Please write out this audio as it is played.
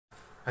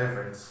Hi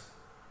friends,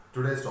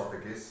 today's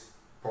topic is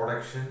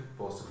production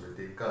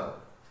possibility curve.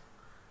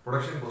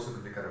 Production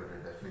possibility curve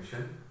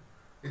definition.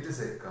 It is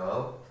a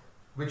curve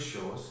which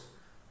shows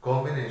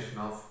combination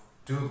of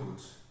two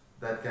goods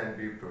that can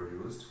be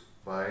produced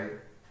by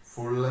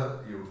fuller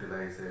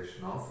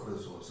utilization of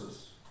resources.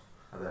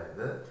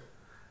 അതായത്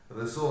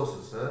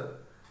resources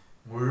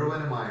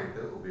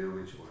മുഴുവനുമായിട്ട്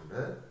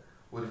ഉപയോഗിച്ചുകൊണ്ട്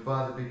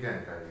ഉൽപ്പാദിപ്പിക്കാൻ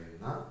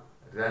കഴിയുന്ന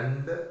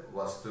രണ്ട്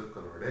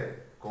വസ്തുക്കളുടെ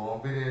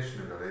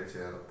കോമ്പിനേഷനുകളെ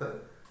ചേർത്ത്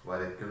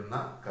വരയ്ക്കുന്ന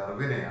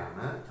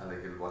കർവിനെയാണ്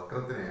അല്ലെങ്കിൽ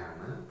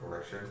വക്രത്തിനെയാണ്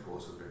production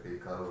possibility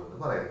curve എന്ന്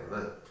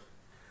പറയുന്നത്.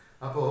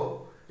 അപ്പോൾ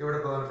ഇവിടെ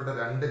പ്രധാനപ്പെട്ട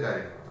രണ്ട്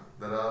കാര്യങ്ങളാണ്.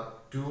 There are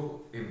to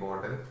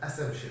important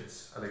assumptions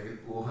അല്ലെങ്കിൽ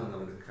ഊഹങ്ങൾ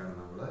എടുക്കുകയാണ്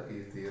നമ്മൾ ഈ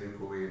theory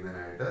prove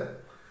ചെയ്യുന്നതിനായിട്ട്.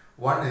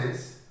 One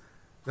is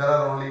there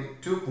are only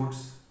two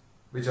goods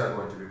which are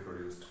going to B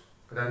produced.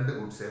 രണ്ട്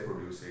ഗുഡ്സേ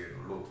പ്രൊഡ്യൂസ്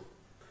ചെയ്യുന്നുള്ളൂ.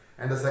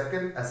 And the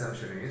second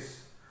assumption is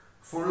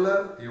fuller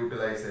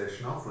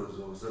utilization of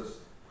resources.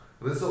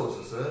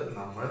 Resources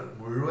നമ്മൾ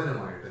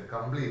മുഴുവനുമായിട്ട്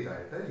complete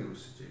ആയിട്ട്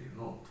use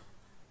ചെയ്യുന്നു.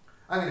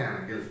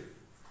 അങ്ങനെയാണെങ്കിൽ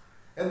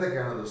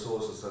എന്തൊക്കെയാണ്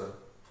റിസോഴ്സസ്?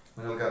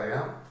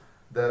 നിങ്ങൾക്കറിയാം,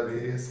 the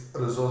various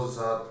resources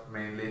are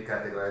mainly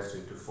categorized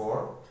into four: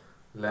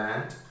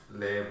 land,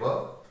 labor,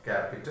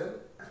 capital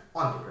and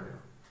entrepreneur.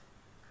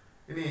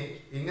 ഇനി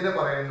ഇങ്ങനെ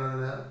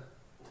പറയുന്നതിന്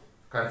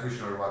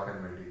കൺഫ്യൂഷൻ ഒഴിവാക്കാൻ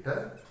വേണ്ടിയിട്ട്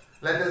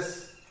let us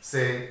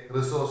say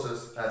resources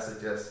as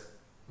such as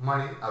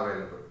money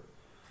available.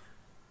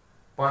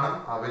 പണം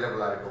അവൈലബിൾ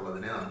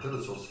ആയിട്ടുള്ളതിനെ നമുക്ക്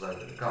റിസോഴ്സസ്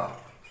ആയിട്ട് എടുക്കാം.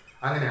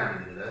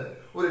 അങ്ങനെയാണെങ്കിൽ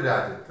ഒരു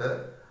രാജ്യത്ത്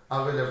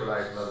അവൈലബിൾ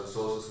ആയിട്ടുള്ള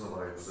റിസോഴ്സസ് എന്ന്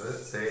പറയുന്നത്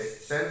സേ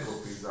 10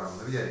 rupees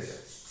ആണെന്ന്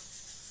വിചാരിക്കാം.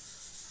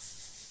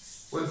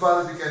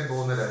 ഉൽപ്പാദിപ്പിക്കാൻ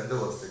പോകുന്ന രണ്ട്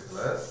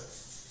വസ്തുക്കള്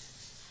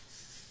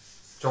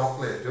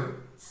ചോക്ലേറ്റും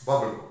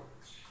bubblegum.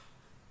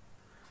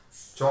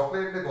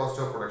 ചോക്ലേറ്റിന്റെ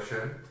cost of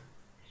production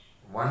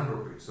 1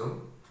 rupees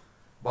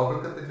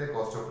ബബിൾഗത്തിന്റെ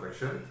cost of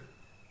production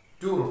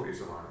 2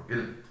 rupees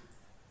ആണെങ്കിൽ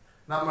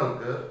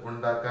നമ്മൾക്ക്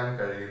ഉണ്ടാക്കാൻ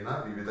കഴിയുന്ന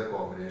വിവിധ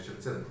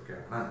കോമ്പിനേഷൻസ്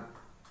എന്തൊക്കെയാണ്?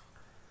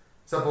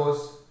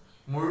 സപ്പോസ്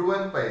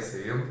മുഴുവൻ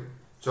പൈസയും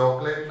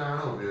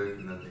ചോക്ലേറ്റിനാണ്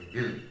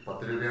ഉപയോഗിക്കുന്നതെങ്കിൽ,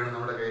 10 രൂപയാണ്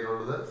നമ്മുടെ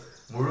കയ്യിലുള്ളത്,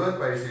 മുഴുവൻ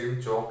പൈസയും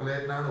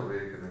ചോക്ലേറ്റിനാണ്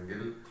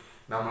ഉപയോഗിക്കുന്നതെങ്കിൽ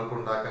നമ്മൾക്ക്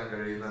ഉണ്ടാക്കാൻ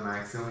കഴിയുന്ന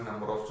മാക്സിമം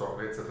നമ്പർ ഓഫ്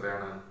ചോക്ലേറ്റ്സ്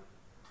എത്രയാണ്?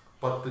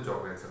 10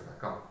 ചോക്ലേറ്റ്സ്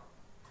ഉണ്ടാക്കാം.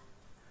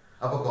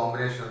 അപ്പോൾ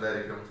കോമ്പിനേഷൻ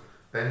എന്തായിരിക്കും?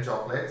 10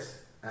 ചോക്ലേറ്റ്സ്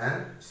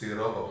ആൻഡ്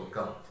 0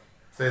 ബബിൾഗം.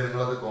 സോ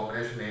നിങ്ങളത്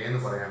കോമ്പിനേഷൻ എ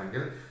എന്ന്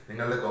പറയുകയാണെങ്കിൽ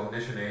നിങ്ങളുടെ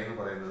കോമ്പിനേഷൻ എ എന്ന്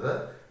പറയുന്നത്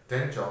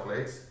 10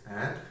 chocolates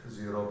and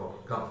 0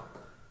 bubblegum.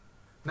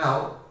 Now,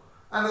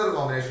 another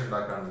combination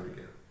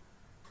ഉണ്ടാക്കാണ്ടിരിക്കുക.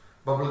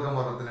 Bubblegum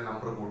പറഞ്ഞതിന്റെ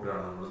നമ്പർ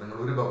കൂട്ടുകയാണ് നമ്മൾ. നിങ്ങൾ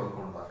ഒരു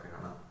ബബിൾഗം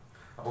ഉണ്ടാക്കുകയാണ്.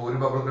 അപ്പോൾ ഒരു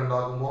ബബിൾഗം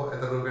ഉണ്ടാക്കുമ്പോൾ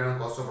എത്ര രൂപയാണ്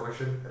കോസ്റ്റ് ഓഫ്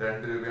പ്രൊഡക്ഷൻ?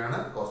 2 രൂപയാണ്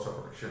കോസ്റ്റ് ഓഫ്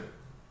പ്രൊഡക്ഷൻ.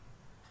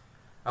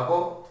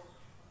 അപ്പോൾ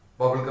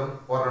ബബിൾഗം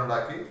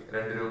ഒരെണ്ണുണ്ടാക്കി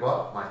 2 രൂപ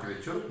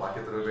മാറ്റിവെച്ചു. ബാക്കി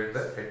എത്ര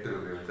രൂപയുണ്ട്? 8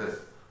 രൂപയുണ്ട്.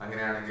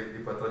 അങ്ങനെയാണെങ്കിൽ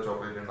ഇപ്പോൾ എത്ര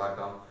ചോക്ലേറ്റ്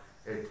ഉണ്ടാക്കാം?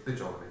 8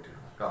 ചോക്ലേറ്റ്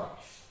ഉണ്ടാക്കാം.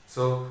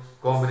 So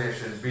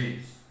combination B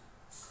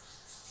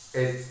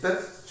 8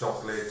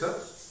 chocolate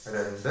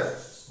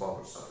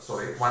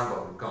 1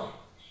 bubblegum.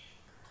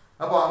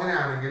 അപ്പോൾ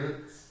അങ്ങനെയാണെങ്കിൽ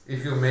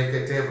if you make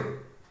A table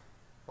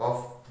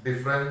of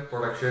different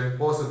production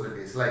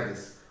possibilities like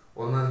this.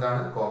 ഒന്ന് എന്താണ്?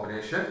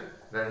 Combination.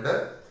 2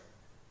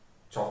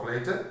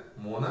 chocolate,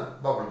 3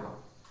 bubblegum.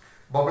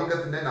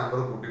 ബബിൾഗത്തിന്റെ number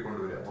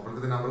കൂട്ടിക്കൊണ്ടുവരിക.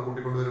 ബബിൾഗത്തിന്റെ number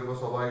കൂട്ടിക്കൊണ്ടുവരുമ്പോൾ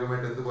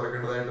സ്വാഭാവികമായിട്ട് എന്ത്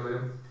കുറയ്ക്കേണ്ടതായിട്ട്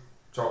വരും?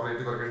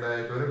 ചോക്ലേറ്റ്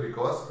കുറയ്ക്കേണ്ടതായിട്ട് വരും.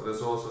 Because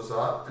resources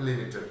R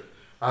limited.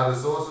 ആ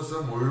റിസോഴ്സസ്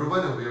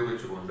മുഴുവൻ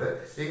ഉപയോഗിച്ചുകൊണ്ട്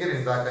ഇങ്ങനെ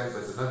ഉണ്ടാക്കാൻ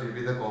പറ്റുന്ന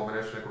വിവിധ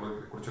കോമ്പിനേഷനെ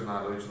കുറിച്ചൊന്ന്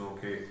ആലോചിച്ച്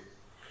നോക്കി.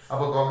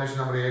 അപ്പോൾ കോമ്പിനേഷൻ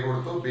നമ്പർ എ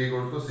കൊടുത്തു, ബി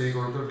കൊടുത്തു, സി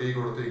കൊടുത്തു, ഡി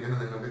കൊടുത്തു. ഇങ്ങനെ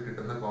നിങ്ങൾക്ക്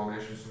കിട്ടുന്ന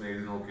കോമ്പിനേഷൻസ്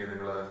എഴുതി നോക്കി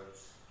നിങ്ങൾ.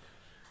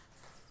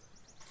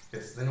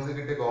 നിങ്ങൾക്ക്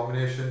കിട്ടിയ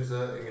കോമ്പിനേഷൻസ്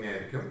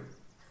എങ്ങനെയായിരിക്കും?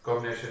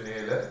 കോമ്പിനേഷൻ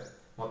എയില്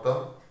മൊത്തം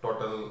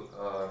ടോട്ടൽ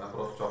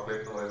നമ്പർ ഓഫ്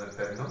ചോക്ലേറ്റ് എന്ന് പറയുന്നത്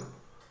 10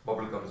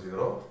 bubblegum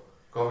 0.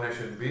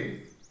 Combination B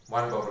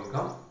 1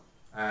 bubblegum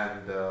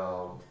and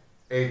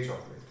 8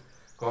 chocolate.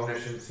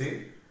 Combination C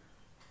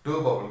 2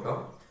 bubblegum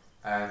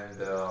and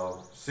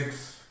 6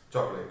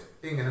 chocolate.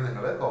 ഇങ്ങനെ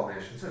നിങ്ങൾ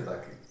കോമ്പിനേഷൻസ്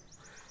ഉണ്ടാക്കി.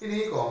 ഇനി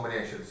ഈ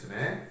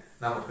കോമ്പിനേഷൻസിനെ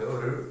നമുക്ക്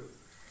ഒരു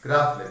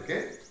ഗ്രാഫിലേക്ക്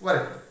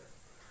വരയ്ക്കാം.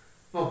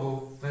 നോക്കൂ,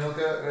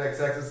 നിങ്ങൾക്ക്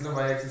എക്സ് ആക്സിസിലും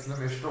വൈ ആക്സിസിലും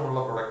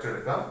ഇഷ്ടമുള്ള പ്രൊഡക്റ്റ്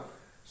എടുക്കാം.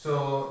 സോ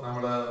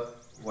നമ്മൾ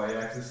Y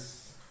axis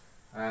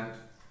and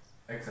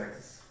X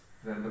axis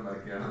രണ്ടും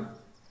വരയ്ക്കുകയാണ്.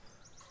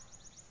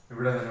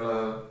 ഇവിടെ നിങ്ങൾ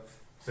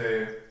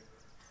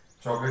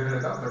ചോക്ലേറ്റ്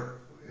എടുക്കാം.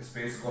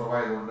 സ്പേസ്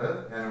കുറവായതുകൊണ്ട്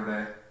ഞാനിവിടെ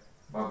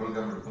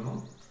ബബിൾഗം എടുക്കുന്നു.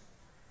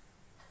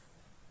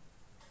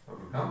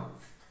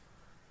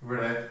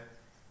 ഇവിടെ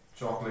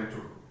ചോക്ലേറ്റ്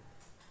കൊടുക്കും.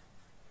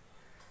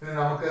 ഇനി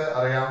നമുക്ക്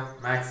അറിയാം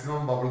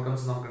മാക്സിമം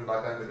ബബിൾഗംസ് നമുക്ക്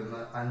ഉണ്ടാക്കാൻ പറ്റുന്ന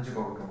 5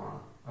 ബബിൾഗമാണ്.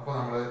 അപ്പോൾ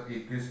നമ്മൾ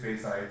ഈക്വൽ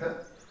സ്പേസ് ആയിട്ട്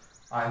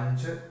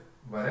 5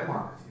 വരെ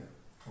മാർക്ക് ചെയ്യാം.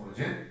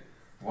 ഒറിജിൻ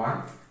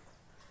 1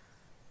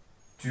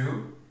 2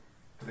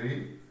 3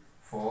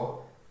 4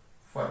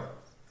 5.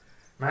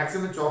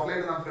 മാക്സിമം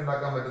ചോക്ലേറ്റ് നമുക്ക്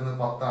ഉണ്ടാക്കാൻ പറ്റുന്നത്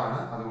 10 ആണ്.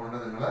 അതുകൊണ്ട്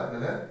നിങ്ങൾ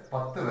ഇതിൽ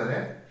 10 വരെ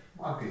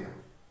മാർക്ക് ചെയ്യാം.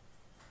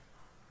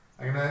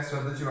 അങ്ങനെ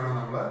ശ്രദ്ധിച്ച് വേണം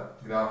നമ്മൾ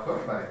ഗ്രാഫ്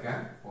വരയ്ക്കാൻ.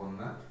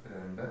 1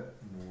 2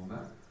 3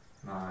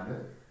 4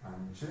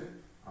 5 6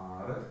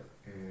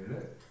 7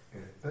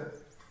 8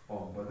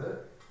 9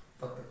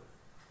 10.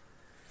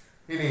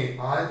 ഇനി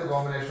ആദ്യത്തെ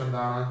കോമ്പിനേഷൻ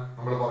എന്താണ്?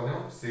 നമ്മൾ പറഞ്ഞു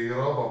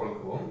 0 ബബിൾ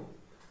ഗവും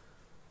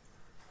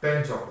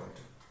 10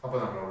 ചോക്ലേറ്റ്. അപ്പൊ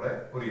നമ്മളിവിടെ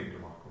ഒരു ഇൻറ്റു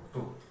മാർക്ക്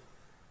കൊടുത്തു.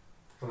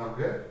 അപ്പൊ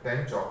നമുക്ക്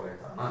 10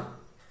 ചോക്ലേറ്റ് ആണ്.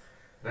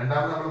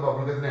 രണ്ടാമത് നമ്മൾ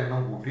ബബിൾ ഗത്തിന്റെ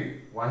എണ്ണം കൂട്ടി.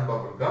 1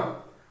 ബബിൾ ഗം.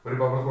 ഒരു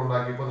ബബിൾ ഗം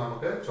ഉണ്ടാക്കിയപ്പോൾ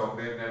നമുക്ക്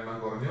ചോക്ലേറ്റിന്റെ എണ്ണം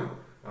കുറഞ്ഞു.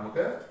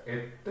 നമുക്ക്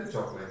 8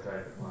 ചോക്ലേറ്റ്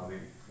ആയിട്ട് മാറി.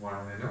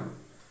 1നും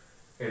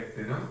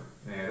 8നും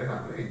നേരെ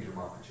നമ്മൾ ഇൻറ്റു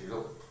മാർക്ക് ചെയ്തു.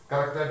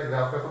 കറക്റ്റ് ആയിട്ട്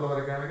ഗ്രാഫ് പേപ്പറിൽ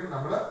വരയ്ക്കുകയാണെങ്കിൽ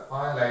നമ്മൾ ആ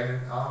ലൈൻ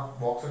ആ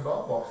ബോക്സ് ഉണ്ടോ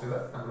ബോക്സിൽ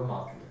നമ്മൾ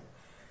മാർക്ക് ചെയ്യും.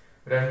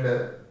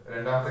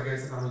 രണ്ടാമത്തെ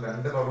കേസിൽ നമ്മൾ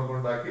 2 ബബിൾ ഗം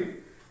ഉണ്ടാക്കി.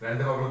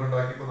 2 ബബിൾ ഗം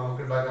ഉണ്ടാക്കിയപ്പോൾ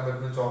നമുക്ക് ഉണ്ടാക്കാൻ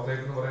പറ്റുന്ന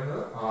ചോക്ലേറ്റ് എന്ന്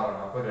പറയുന്നത് 6 ആണ്.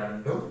 അപ്പൊ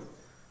 2ഉം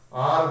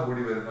 6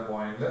 കൂടി വരുന്ന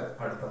പോയിന്റിൽ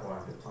അടുത്ത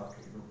പോയിന്റ് മാർക്ക്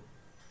ചെയ്തു.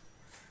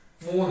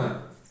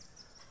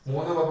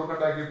 3 ബബിൾ ഗം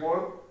ഉണ്ടാക്കിയപ്പോൾ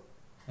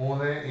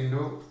 3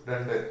 ഇൻറ്റു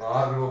 2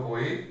 6 രൂപ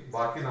പോയി.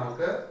 ബാക്കി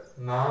നമുക്ക്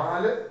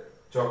 4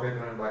 ചോക്ലേറ്റ്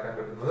ഉണ്ടാക്കാൻ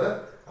പറ്റുന്നത്.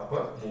 അപ്പൊ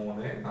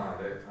 3,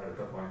 4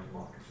 അടുത്ത പോയിന്റ്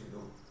മാർക്ക്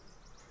ചെയ്തു.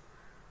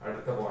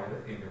 അടുത്ത പോയിന്റ്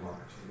ഇൻറ്റു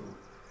മാർക്ക് ചെയ്തു.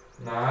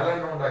 4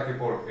 എണ്ണം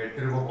ഉണ്ടാക്കിയപ്പോൾ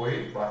 8 രൂപ പോയി.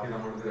 ബാക്കി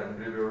നമ്മൾക്ക്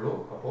 2 രൂപയുള്ളൂ.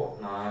 അപ്പോ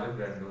 4ഉം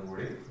 2ഉം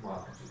കൂടി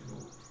മാർക്ക് ചെയ്തു.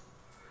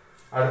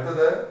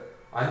 അടുത്തത്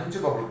 5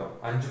 ബബിൾ ഗം.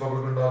 5 ബബിൾ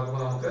ഗം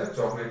ഉണ്ടാക്കുമ്പോൾ നമുക്ക്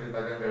ചോക്ലേറ്റ്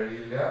ഉണ്ടാക്കാൻ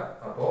കഴിയില്ല.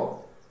 അപ്പോ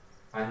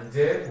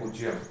 5,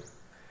 0.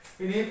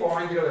 ഇനി ഈ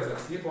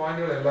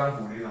പോയിന്റുകളെല്ലാം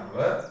കൂടി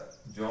നമ്മൾ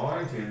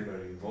ജോയിൻ ചെയ്ത്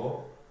കഴിയുമ്പോൾ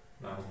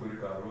നമുക്കൊരു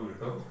കർവ്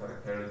കിട്ടും.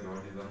 കറക്റ്റായിട്ട്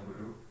ജോയിൻ ചെയ്ത്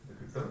നമുക്കൊരു ഇത്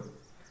കിട്ടും.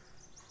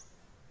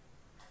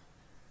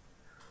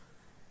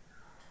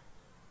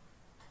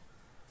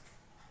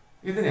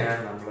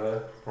 ഇതിനെയാണ് നമ്മൾ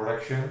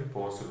പ്രൊഡക്ഷൻ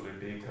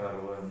പോസിബിലിറ്റി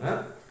കർവ് എന്ന്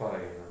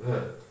പറയുന്നത്.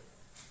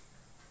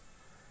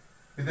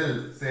 ഇതിൽ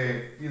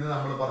ഇത്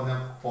നമ്മൾ പറഞ്ഞ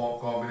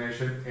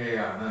കോമ്പിനേഷൻ എ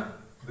ആണ്,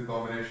 ഇത്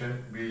കോമ്പിനേഷൻ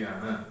ബി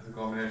ആണ്, ഇത്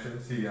കോമ്പിനേഷൻ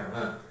സി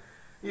ആണ്.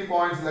 ഈ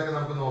പോയിന്റ്സിലൊക്കെ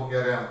നമുക്ക്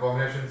നോക്കിയറിയാം.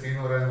 കോമ്പിനേഷൻ സി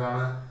എന്ന്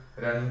പറയുന്നതാണ്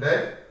 2,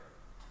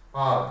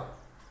 6.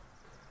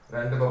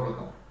 2 ബബിൾ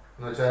ഗം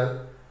എന്ന് വെച്ചാൽ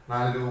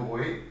 4 രൂപ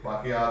പോയി.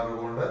 ബാക്കി 6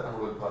 രൂപ കൊണ്ട്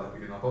നമ്മൾ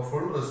ഉത്പാദിപ്പിക്കുന്നു. അപ്പൊ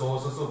ഫുൾ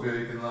റിസോഴ്സസ്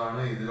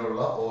ഉപയോഗിക്കുന്നതാണ്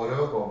ഇതിലുള്ള ഓരോ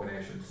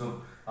കോമ്പിനേഷൻസും.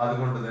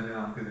 അതുകൊണ്ട് തന്നെ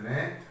നമുക്ക് ഇതിനെ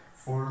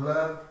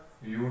ഫുള്ളർ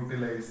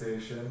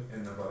യൂട്ടിലൈസേഷൻ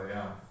എന്ന്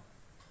പറയാം.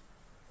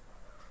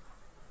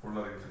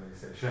 Fuller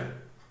utilisation.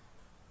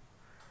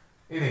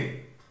 ഇനി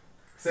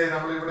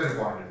നമ്മൾ ഇവിടെ ഒരു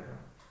പോയിന്റ്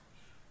എടുക്കണം.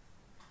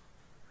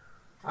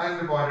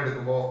 അങ്ങനെ പോയിന്റ്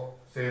എടുക്കുമ്പോൾ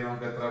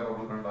നമുക്ക് എത്ര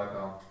ബബിൾ ഗം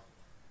ഉണ്ടാക്കാം?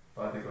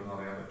 ബാക്കിയൊന്നും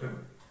അറിയാൻ പറ്റും.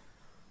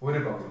 ഒരു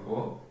ബബിൾ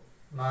ഗം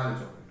 4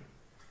 ചോക്ലേറ്റ്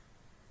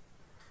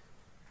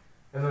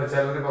എന്ന്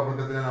വെച്ചാൽ ഒരു ബബിൾ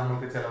ഗത്തിന്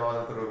നമ്മൾക്ക്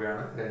ചെലവാകുന്ന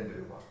രൂപയാണ് 2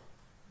 രൂപ.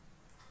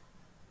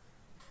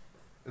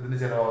 ഇതിന്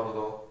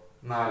ചെലവാകുന്നതോ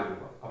 4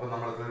 രൂപ. അപ്പൊ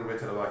നമ്മൾ എത്ര രൂപ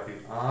ചെലവാക്കി?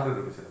 6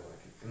 രൂപ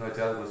ചെലവാക്കി. എന്ന്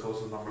വെച്ചാൽ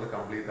റിസോഴ്സ് നമ്മൾ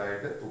കംപ്ലീറ്റ്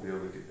ആയിട്ട്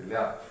ഉപയോഗിച്ചിട്ടില്ല.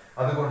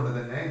 അതുകൊണ്ട്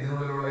തന്നെ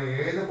ഇതിനുള്ളിലുള്ള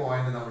ഏത്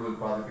പോയിന്റ് നമ്മൾ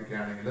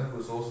ഉത്പാദിപ്പിക്കുകയാണെങ്കിലും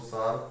resources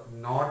are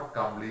not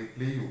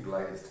completely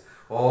utilised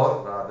or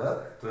rather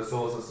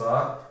resources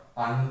are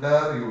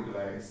under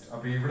utilised.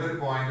 അപ്പൊ ഇവിടെ ഒരു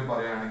പോയിന്റ്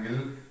പറയുകയാണെങ്കിൽ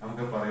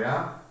നമുക്ക്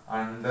പറയാം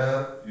അണ്ടർ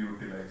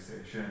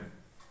യൂട്ടിലൈസേഷൻ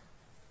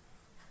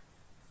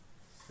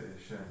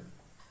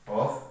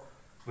ഓഫ്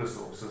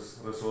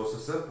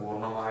റിസോഴ്സസ്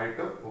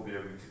പൂർണ്ണമായിട്ടും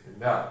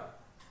ഉപയോഗിച്ചിട്ടില്ല.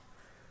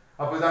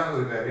 അപ്പൊ ഇതാണ്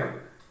ഒരു കാര്യം.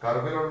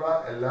 കർവിലുള്ള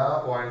എല്ലാ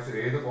പോയിന്റ്സ്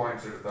ഏത്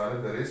പോയിന്റ്സ് എടുത്താലും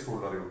there is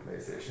fuller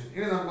utilization.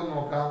 ഇനി നമുക്ക്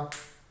നോക്കാം.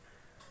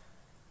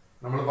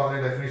 നമ്മൾ പറഞ്ഞ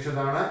ഡെഫിനിഷൻ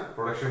ആണ്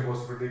പ്രൊഡക്ഷൻ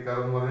പോസിബിലിറ്റി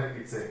കർവ് എന്ന് പറഞ്ഞാൽ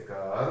it's A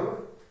curve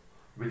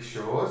which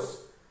shows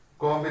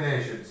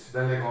combinations.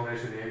 Then a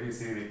combination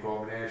ABCD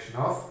combination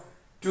of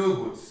 2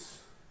 goods,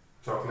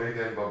 chocolate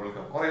and bubble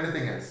gum or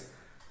anything else.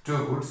 2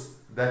 goods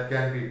that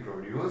can be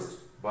produced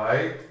by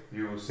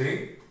using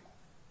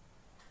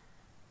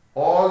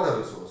all the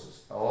resources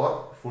or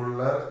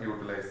fuller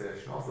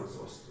utilization of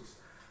resources.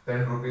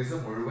 10 rupees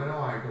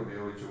മുഴുവനുമായിട്ട്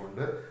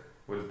ഉപയോഗിച്ചുകൊണ്ട്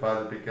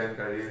ഉൽപ്പാദിപ്പിക്കാൻ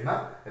കഴിയുന്ന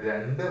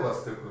 2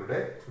 വസ്തുക്കളുടെ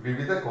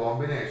വിവിധ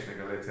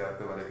കോമ്പിനേഷനുകളെ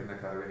ചേർത്ത് വരയ്ക്കുന്ന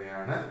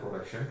കർവിനെയാണ്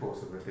production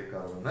possibility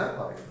curve എന്ന്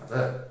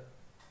പറയുന്നത്.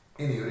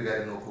 ഇനി ഒരു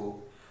കാര്യം നോക്കൂ.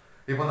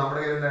 ഇപ്പൊ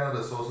നമ്മുടെ കയ്യിൽ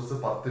റിസോഴ്സസ്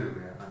 10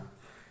 രൂപയാണ്.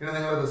 ഇനി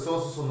നിങ്ങൾ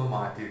റിസോഴ്സസ് ഒന്ന്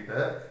മാറ്റിയിട്ട്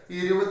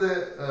 20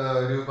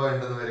 രൂപ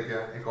ഉണ്ടെന്ന് വരിക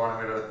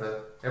ഇക്കോണമിയുടെ അടുത്ത്.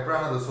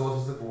 എപ്പോഴാണ്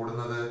റിസോഴ്സസ്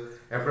കൂടുന്നത്?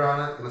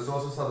 എപ്പോഴാണ്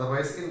റിസോഴ്സസ്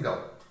അതർവൈസ് ഇൻകം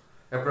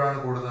എപ്പോഴാണ്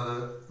കൂടുന്നത്?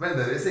 when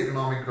there is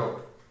economic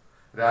growth.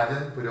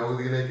 രാജ്യം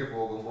പുരോഗതിയിലേക്ക്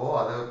പോകുമ്പോൾ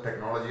അത്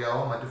ടെക്നോളജി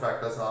ആവാം, മറ്റു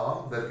ഫാക്ടേഴ്സ് ആവാം.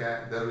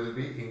 there will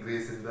be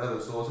increase in the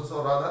resources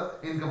or rather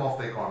income of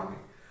the economy.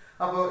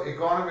 അപ്പോൾ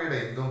ഇക്കോണമിയുടെ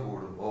ഇൻകം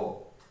കൂടുമ്പോൾ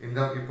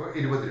ഇൻകം ഇപ്പോൾ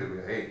 20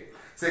 രൂപയായി.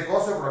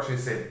 Cost of production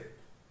same.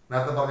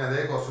 നേരത്തെ പറഞ്ഞ അതേ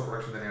കോസ്റ്റ് ഓഫ്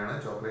പ്രൊഡക്ഷൻ തന്നെയാണ്.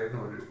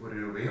 ചോക്ലേറ്റിന് 1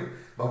 രൂപയും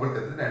ബബിൾ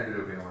ഗത്തിന് 2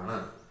 രൂപയുമാണ്.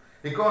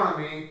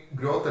 ഇക്കോണമി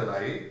ഗ്രോത്ത്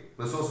ഉണ്ടായി,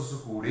 റിസോഴ്സസ്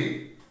കൂടി.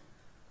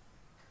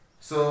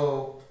 സോ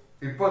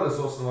ഇപ്പോൾ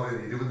റിസോഴ്സ് എന്ന്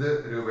പറയുന്നത് 20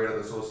 രൂപയുടെ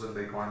റിസോഴ്സ് ഉണ്ട്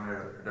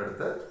ഇക്കോണമിയുടെ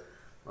അടുത്ത്.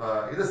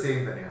 ഇത് സെയിം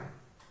തന്നെയാണ്.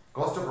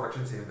 കോസ്റ്റ് ഓഫ്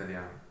പ്രൊഡക്ഷൻ സെയിം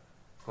തന്നെയാണ്.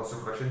 കോസ്റ്റ്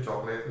ഓഫ് പ്രൊഡക്ഷൻ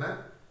ചോക്ലേറ്റിന്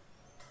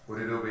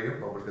 1 രൂപയും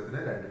ബബിൾ ഗത്തിന്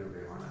 2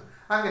 രൂപയുമാണ്.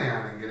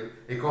 അങ്ങനെയാണെങ്കിൽ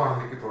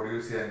ഇക്കോണമിക്ക്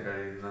പ്രൊഡ്യൂസ് ചെയ്യാൻ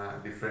കഴിയുന്ന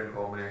ഡിഫറെന്റ്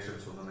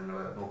കോമ്പിനേഷൻസ് ഒന്ന് നിങ്ങൾ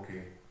നോക്കി.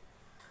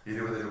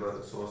 20 രൂപ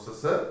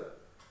resources,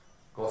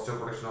 cost of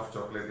production of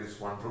chocolate is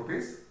 1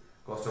 rupees,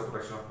 cost of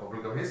production of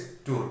bubble gum is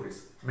 2 rupees.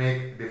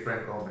 Make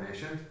different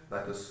combinations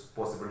that is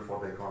possible for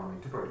the economy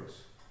to produce.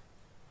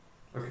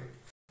 Okay.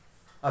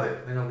 അതെ,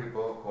 നിങ്ങൾക്ക്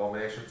ഇപ്പോൾ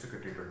combinations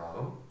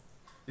കിട്ടിയിട്ടുണ്ടാകും.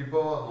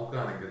 ഇപ്പോൾ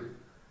നോക്കുകയാണെങ്കിൽ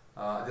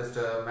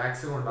just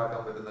maximum ഉണ്ടാക്കാൻ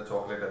പറ്റുന്ന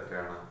chocolate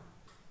എത്രയാണ്?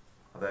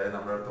 അതായത്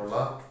നമ്മുടെ അടുത്തുള്ള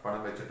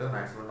പണം വെച്ചിട്ട്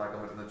മാക്സിമം ഉണ്ടാക്കാൻ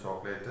പറ്റുന്ന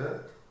ചോക്ലേറ്റ്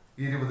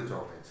 20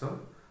 ചോക്ലേറ്റ്സും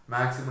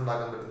മാക്സിമം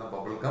ഉണ്ടാക്കാൻ പറ്റുന്ന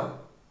ബബിൾ ഗം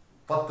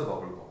 10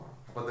 ബബിൾ ഗമാണ്.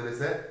 അപ്പോൾ there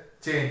is a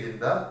change in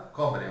the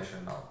combination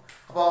now.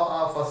 അപ്പോൾ ആ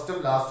ഫസ്റ്റും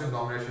ലാസ്റ്റും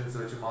കോമ്പിനേഷൻസ്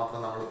വെച്ച് മാത്രം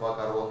നമ്മളിപ്പോൾ ആ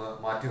കർവ് ഒന്ന്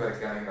മാറ്റി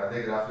വരയ്ക്കുകയാണെങ്കിൽ, അതേ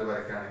ഗ്രാഫിൽ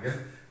വരയ്ക്കുകയാണെങ്കിൽ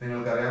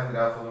നിങ്ങൾക്കറിയാം,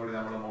 ഗ്രാഫ് ഒന്നുകൂടി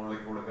നമ്മൾ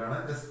മുകളിലേക്ക് കൊടുക്കുകയാണ്.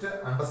 ജസ്റ്റ്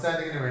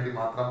അണ്ടർസ്റ്റാൻഡിങ്ങിന് വേണ്ടി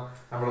മാത്രം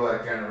നമ്മൾ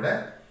വരയ്ക്കുകയാണ്. ഇവിടെ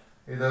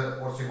ഇത്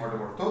കുറച്ച് ഇങ്ങോട്ട്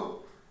കൊടുത്തു.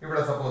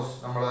 ഇവിടെ സപ്പോസ്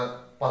നമ്മൾ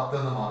 10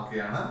 എന്ന് മാർക്ക്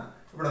ചെയ്യാണ്,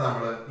 ഇവിടെ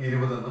നമ്മൾ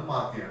 20 എന്ന്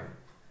മാർക്ക് ചെയ്യാണ്.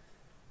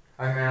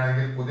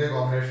 അങ്ങനെയാണെങ്കിൽ പുതിയ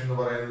കോമ്പിനേഷൻ എന്ന്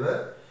പറയുന്നത്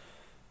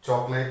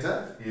ചോക്ലേറ്റ്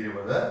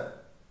 20,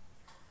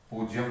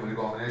 0 ഒരു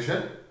കോമ്പിനേഷൻ,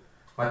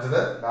 മറ്റത്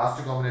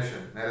ലാസ്റ്റ്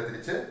കോമ്പിനേഷൻ നേരെ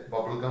തിരിച്ച്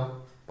ബബിൾ ഗം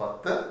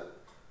 10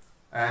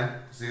 ആൻഡ്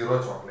 0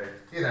 ചോക്ലേറ്റ്.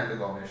 ഈ രണ്ട്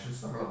കോമ്പിനേഷൻസ്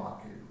നമ്മൾ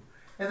മാർക്ക് ചെയ്തു.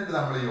 എന്നിട്ട്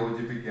നമ്മൾ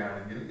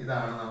യോജിപ്പിക്കുകയാണെങ്കിൽ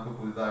ഇതാണ് നമുക്ക്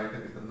പുതുതായിട്ട്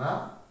കിട്ടുന്ന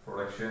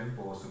production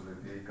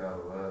possibility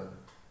curve.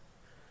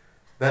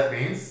 That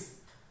means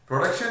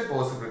production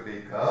possibility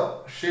curve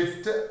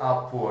shift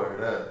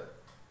upward.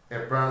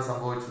 എപ്പോഴാണ്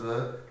സംഭവിച്ചത്?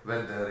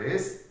 when there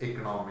is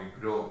economic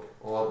growth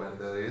or when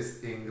there is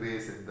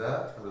increase in the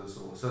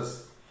resources.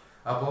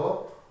 അപ്പോൾ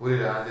ഒരു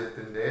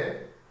രാജ്യത്തിന്റെ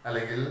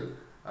അല്ലെങ്കിൽ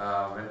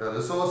when the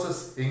resources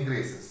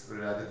increases, ഒരു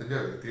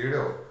രാജ്യത്തിന്റെയോ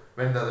വ്യക്തിയുടെയോ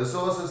when the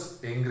resources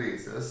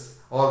increases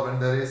or when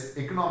there is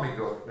economic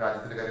growth,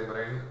 രാജ്യത്തിന്റെ കാര്യം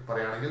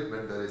പറയുകയാണെങ്കിൽ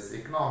when there is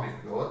economic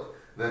growth,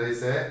 there is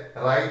a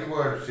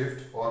rightward shift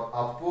or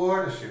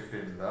upward shift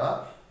in the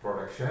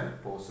production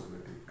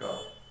possibility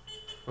curve.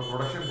 So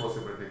production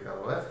possibility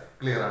curve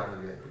clear ആണെന്ന്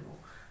വിചാരിക്കുന്നു.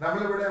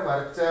 നമ്മളിവിടെ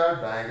വരച്ച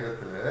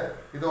ഡയഗ്രത്തിൽ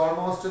ഇത്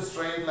almost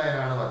straight line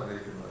ആണ്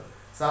വന്നിരിക്കുന്നത്.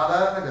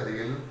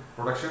 സാധാരണഗതിയിൽ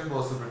പ്രൊഡക്ഷൻ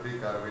പോസിബിലിറ്റി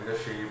കർവിന്റെ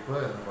ഷേപ്പ്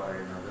എന്ന്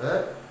പറയുന്നത്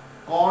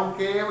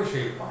കോൺകേവ്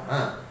ഷേപ്പാണ്.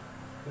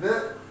 ഇത്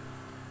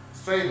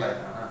സ്ട്രെയിറ്റ് ലൈൻ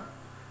ആണ്.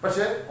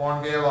 പക്ഷെ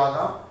കോൺകേവ്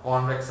ആകാം,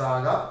 കോൺവെക്സ്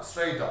ആകാം,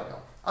 സ്ട്രെയിറ്റ്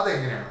ആകാം.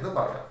 അതെങ്ങനെയാണെന്ന്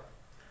പറയാം.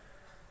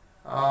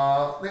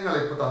 നിങ്ങൾ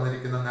ഇപ്പോൾ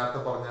തന്നിരിക്കുന്ന നേരത്തെ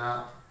പറഞ്ഞ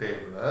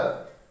ടേബിള്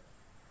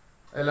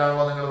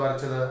എല്ലാണോ നിങ്ങൾ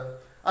വരച്ചത്?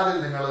 അതിൽ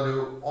നിങ്ങളൊരു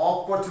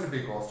ഓപ്പർച്യൂണിറ്റി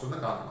കോസ്റ്റ് ഒന്ന്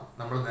കാണണം.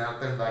 നമ്മൾ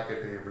നേരത്തെ ഉണ്ടാക്കിയ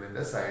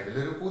ടേബിളിന്റെ സൈഡിൽ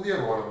ഒരു പുതിയ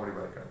കോളം കൂടി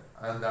വരയ്ക്കണം.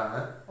 അതെന്താണ്?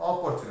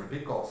 Opportunity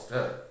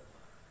cost.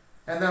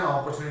 എന്താണ്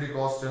opportunity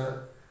cost?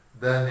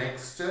 The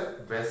next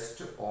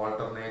best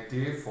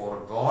alternative four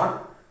gone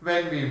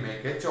when we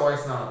make A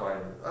choice എന്നാണ്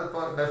പറയുന്നത്.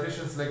 അതിപ്പോൾ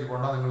ഡെഫിനിഷൻസിലേക്ക്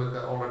പോകണ്ട,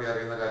 നിങ്ങൾക്ക് ഓൾറെഡി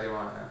അറിയുന്ന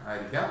കാര്യമാണ്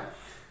ആയിരിക്കാം.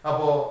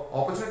 അപ്പോൾ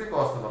ഓപ്പർച്യൂണിറ്റി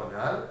കോസ്റ്റ് എന്ന്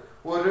പറഞ്ഞാൽ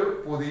ഒരു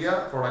പുതിയ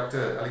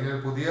പ്രൊഡക്റ്റ് അല്ലെങ്കിൽ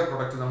ഒരു പുതിയ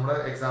പ്രൊഡക്റ്റ്, നമ്മുടെ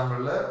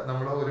എക്സാമ്പിളിൽ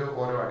നമ്മൾ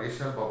ഓരോ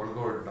അഡീഷണൽ ബബിൾ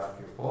ഗം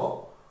ഉണ്ടാക്കിയപ്പോൾ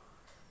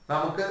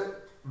നമുക്ക്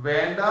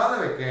വേണ്ടാതെ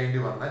വെക്കേണ്ടി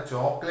വന്ന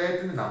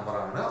ചോക്ലേറ്റിന്റെ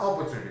നമ്പറാണ്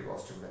ഓപ്പർച്യൂണിറ്റി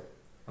കോസ്റ്റിന്റെ.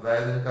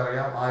 അതായത്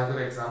നിങ്ങൾക്കറിയാം,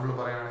 ആദ്യത്തെ എക്സാമ്പിൾ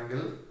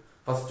പറയുകയാണെങ്കിൽ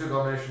ഫസ്റ്റ്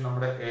കോമ്പിനേഷൻ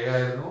നമ്മുടെ എ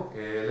ആയിരുന്നു.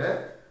 എയില്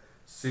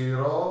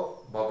 0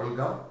 ബബിൾ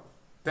ഗം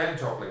 10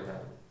 ചോക്ലേറ്റ്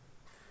ആയിരുന്നു.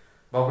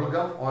 ബബിൾ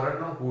ഗം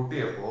ഒരെണ്ണം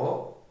കൂട്ടിയപ്പോ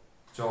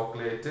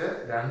ചോക്ലേറ്റ്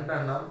 2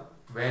 എണ്ണം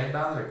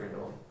വേണ്ടാന്ന് വെക്കേണ്ടി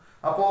വന്നു.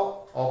 അപ്പോ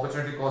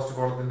ഓപ്പർച്യൂണിറ്റി കോസ്റ്റ്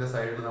കോളത്തിന്റെ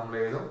സൈഡിൽ നമ്മൾ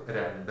എഴുതും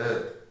 2.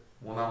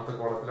 മൂന്നാമത്തെ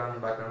കോളത്തിലാണ്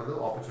ഉണ്ടാക്കേണ്ടത്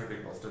ഓപ്പർച്യൂണിറ്റി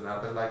കോസ്റ്റ്.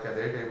 നേരത്തെ ഉണ്ടാക്കിയ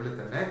അതേ ടേബിളിൽ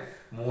തന്നെ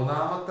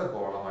മൂന്നാമത്തെ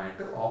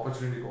കോളമായിട്ട്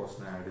ഓപ്പർച്യൂണിറ്റി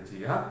കോസ്റ്റിനെ ആഡ്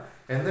ചെയ്യാം.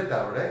 എന്നിട്ട്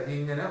അവിടെ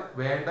ഇങ്ങനെ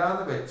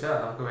വേണ്ടാന്ന് വെച്ചാൽ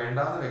നമുക്ക്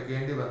വേണ്ടാന്ന്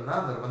വെക്കേണ്ടി വന്ന,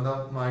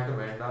 നിർബന്ധമായിട്ട്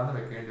വേണ്ടാന്ന്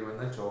വെക്കേണ്ടി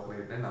വന്ന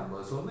ചോക്ലേറ്റിന്റെ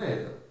നമ്പേഴ്സ് ഒന്ന്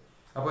എഴുതും.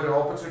 അപ്പൊ ഒരു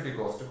ഓപ്പർച്യൂണിറ്റി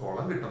കോസ്റ്റ്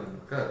കോളം കിട്ടും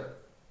നിങ്ങൾക്ക്.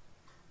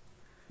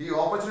 ഈ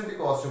ഓപ്പർച്യൂണിറ്റി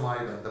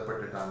കോസ്റ്റുമായി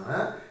ബന്ധപ്പെട്ടിട്ടാണ്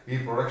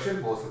ഈ പ്രൊഡക്ഷൻ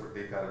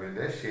പോസിബിലിറ്റി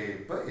കർവിന്റെ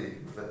ഷേപ്പ്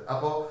ഇരിക്കുന്നത്.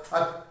 അപ്പോ ആ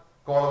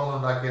കോളം ഒന്ന്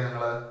ഉണ്ടാക്കിയ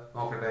നിങ്ങൾ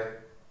നോക്കട്ടെ.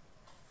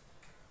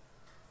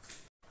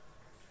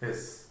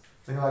 യെസ്,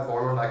 നിങ്ങൾ ആ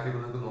കോളം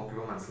ഉണ്ടാക്കിയപ്പോൾ നിങ്ങൾക്ക്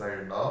നോക്കിയപ്പോൾ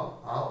മനസ്സിലായിട്ടുണ്ടാവും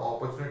ആ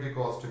ഓപ്പർച്യൂണിറ്റി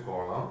കോസ്റ്റ്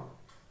കോളം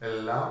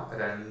എല്ലാം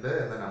 2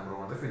 എന്ന നമ്പർ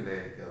കൊണ്ട് ഫില്ല്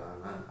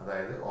ചെയ്തിരിക്കുന്നതാണ്.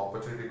 അതായത്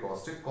ഓപ്പർച്യൂണിറ്റി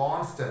കോസ്റ്റ്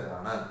കോൺസ്റ്റന്റ്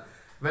ആണ്.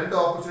 When the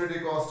opportunity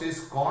cost is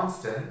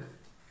constant,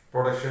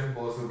 production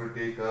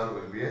possibility curve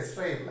will be a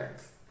straight line.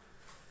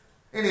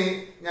 ഇനി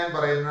ഞാൻ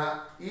പറയുന്ന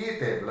ഈ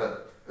ടേബിള്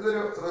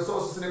ഇതൊരു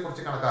റിസോഴ്സസിനെ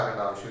കുറിച്ച്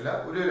കണക്കാക്കേണ്ട ആവശ്യമില്ല.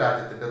 ഒരു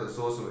രാജ്യത്തിന്റെ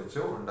റിസോഴ്സ് വെച്ച്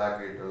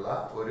ഉണ്ടാക്കിയിട്ടുള്ള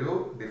ഒരു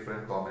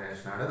ഡിഫറെന്റ്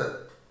കോമ്പിനേഷൻ ആണ് ഇത്.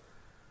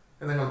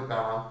 നിങ്ങൾക്ക്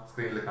കാണാം,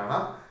 സ്ക്രീനിൽ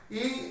കാണാം.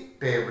 ഈ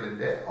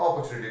ടേബിളിന്റെ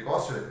ഓപ്പർച്യൂണിറ്റി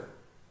കോസ്റ്റ് എടുക്കുക.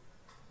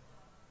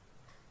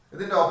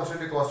 ഇതിന്റെ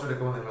ഓപ്പർച്യൂണിറ്റി കോസ്റ്റ്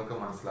എടുക്കുമ്പോൾ നിങ്ങൾക്ക്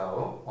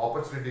മനസ്സിലാവും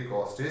ഓപ്പർച്യൂണിറ്റി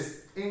കോസ്റ്റ് ഈസ്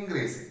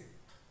ഇൻക്രീസിങ്.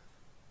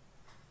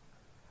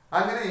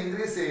 അങ്ങനെ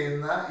ഇൻക്രീസ്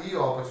ചെയ്യുന്ന ഈ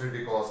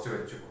ഓപ്പർച്യൂണിറ്റി കോസ്റ്റ്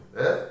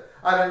വെച്ചുകൊണ്ട്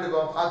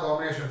ആ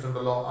കോമ്പിനേഷൻസ്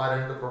ഉണ്ടല്ലോ, ആ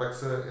 2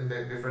 പ്രൊഡക്ട്സിന്റെ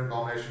ഡിഫറെന്റ്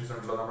കോമ്പിനേഷൻസ്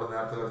ഉണ്ടല്ലോ, നമ്മൾ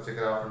നേരത്തെ വരച്ച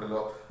ഗ്രാഫ്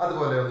ഉണ്ടല്ലോ,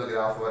 അതുപോലെ ഒന്ന്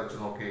ഗ്രാഫ് വരച്ച്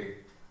നോക്കി.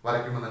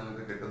 വരയ്ക്കുമ്പോൾ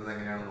നിങ്ങൾക്ക് കിട്ടുന്നത്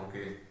എങ്ങനെയാണ്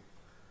നോക്കി.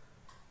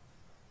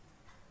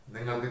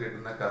 നിങ്ങൾക്ക്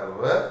കിട്ടുന്ന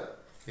കർവ്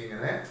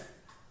ഇങ്ങനെ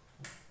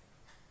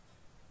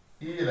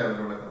ഈ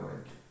ലെവലിലുള്ള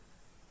കർവായിരിക്കും.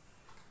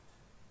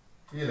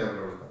 ഈ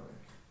ലെവലിലുള്ള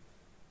കർവായിരിക്കും.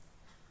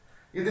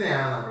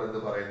 ഇതിനെയാണ് നമ്മൾ എന്ത്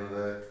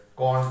പറയുന്നത്?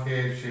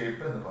 കോൺകേവ്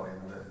ഷേപ്പ് എന്ന്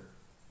പറയുന്നത്.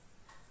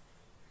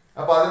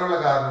 അപ്പൊ അതിനുള്ള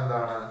കാരണം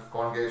എന്താണ്?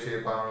 കോൺകേവ്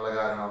ഷേപ്പ് ആണുള്ള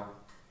കാരണം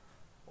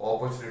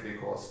ഓപ്പർച്യൂണിറ്റി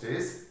കോസ്റ്റ്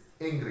ഈസ്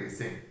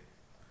ഇൻക്രീസിങ്.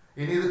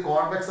 ഇനി ഇത്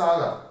കോൺവെക്സ്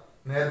ആകാം,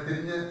 നേരെ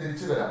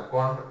തിരിച്ചു വരാം.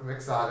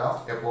 കോൺവെക്സ് ആകാം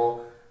എപ്പോ?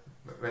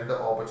 when the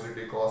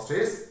opportunity cost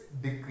is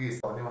decrease.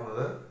 പറഞ്ഞു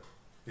വന്നത്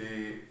ഈ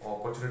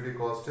opportunity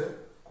cost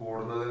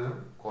കൂടുന്നതിനും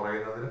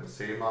കുറയുന്നതിനും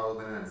same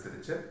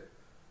ആകുന്നതിനനുസരിച്ച്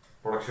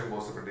production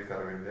possibility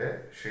കർവിന്റെ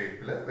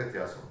ഷേപ്പിൽ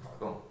വ്യത്യാസം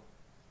ഉണ്ടാകും.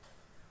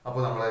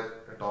 അപ്പോൾ നമ്മൾ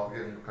ടോപ്പിക്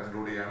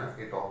കൺക്ലൂഡ് ചെയ്യാണ്.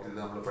 ഈ ടോപ്പിക്കിൽ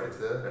നമ്മൾ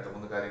പഠിച്ചത്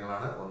 2-3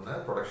 കാര്യങ്ങളാണ്. ഒന്ന്,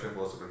 പ്രൊഡക്ഷൻ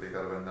പോസിബിലിറ്റി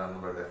കർവ് എന്താണെന്ന്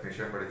നമ്മൾ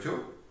ഡെഫിനിഷൻ പഠിച്ചു.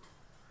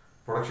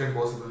 പ്രൊഡക്ഷൻ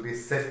പോസിബിലിറ്റി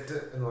സെറ്റ്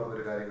എന്ന്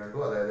പറഞ്ഞൊരു കാര്യം കണ്ടു.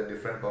 അതായത്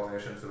ഡിഫറെന്റ്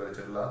കോമ്പിനേഷൻസ്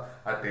വരച്ചിട്ടുള്ള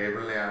ആ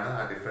ടേബിളിനെയാണ്,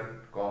 ആ ഡിഫറെന്റ്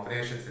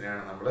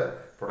കോമ്പിനേഷൻസിനെയാണ് നമ്മൾ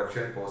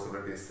പ്രൊഡക്ഷൻ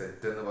പോസിബിലിറ്റി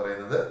സെറ്റ് എന്ന്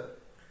പറയുന്നത്.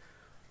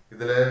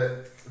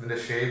 ഇതിന്റെ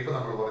ഷേപ്പ്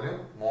നമ്മൾ പറഞ്ഞു.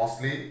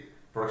 മോസ്റ്റ്ലി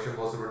പ്രൊഡക്ഷൻ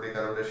പോസിബിലിറ്റി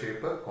കർവിന്റെ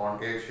ഷേപ്പ്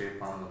കോൺകേവ്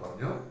ഷേപ്പ് ആണെന്ന്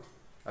പറഞ്ഞു.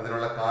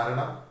 അതിനുള്ള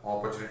കാരണം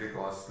ഓപ്പർച്യൂണിറ്റി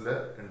കോസ്റ്റിൽ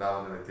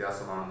ഉണ്ടാവുന്ന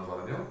വ്യത്യാസമാണെന്ന്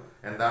പറഞ്ഞു.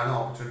 എന്താണ്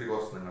ഓപ്പർച്യൂണിറ്റി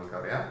കോസ്റ്റ്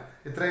നിങ്ങൾക്കറിയാം.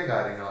 ഇത്രയും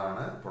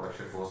കാര്യങ്ങളാണ്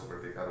പ്രൊഡക്ഷൻ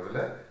പോസിബിലിറ്റി കർവിൽ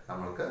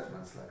നമ്മൾക്ക്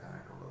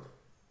മനസ്സിലാക്കാനായിട്ടുള്ളത്.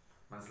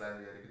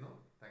 മനസ്സിലായെന്ന് വിചാരിക്കുന്നു.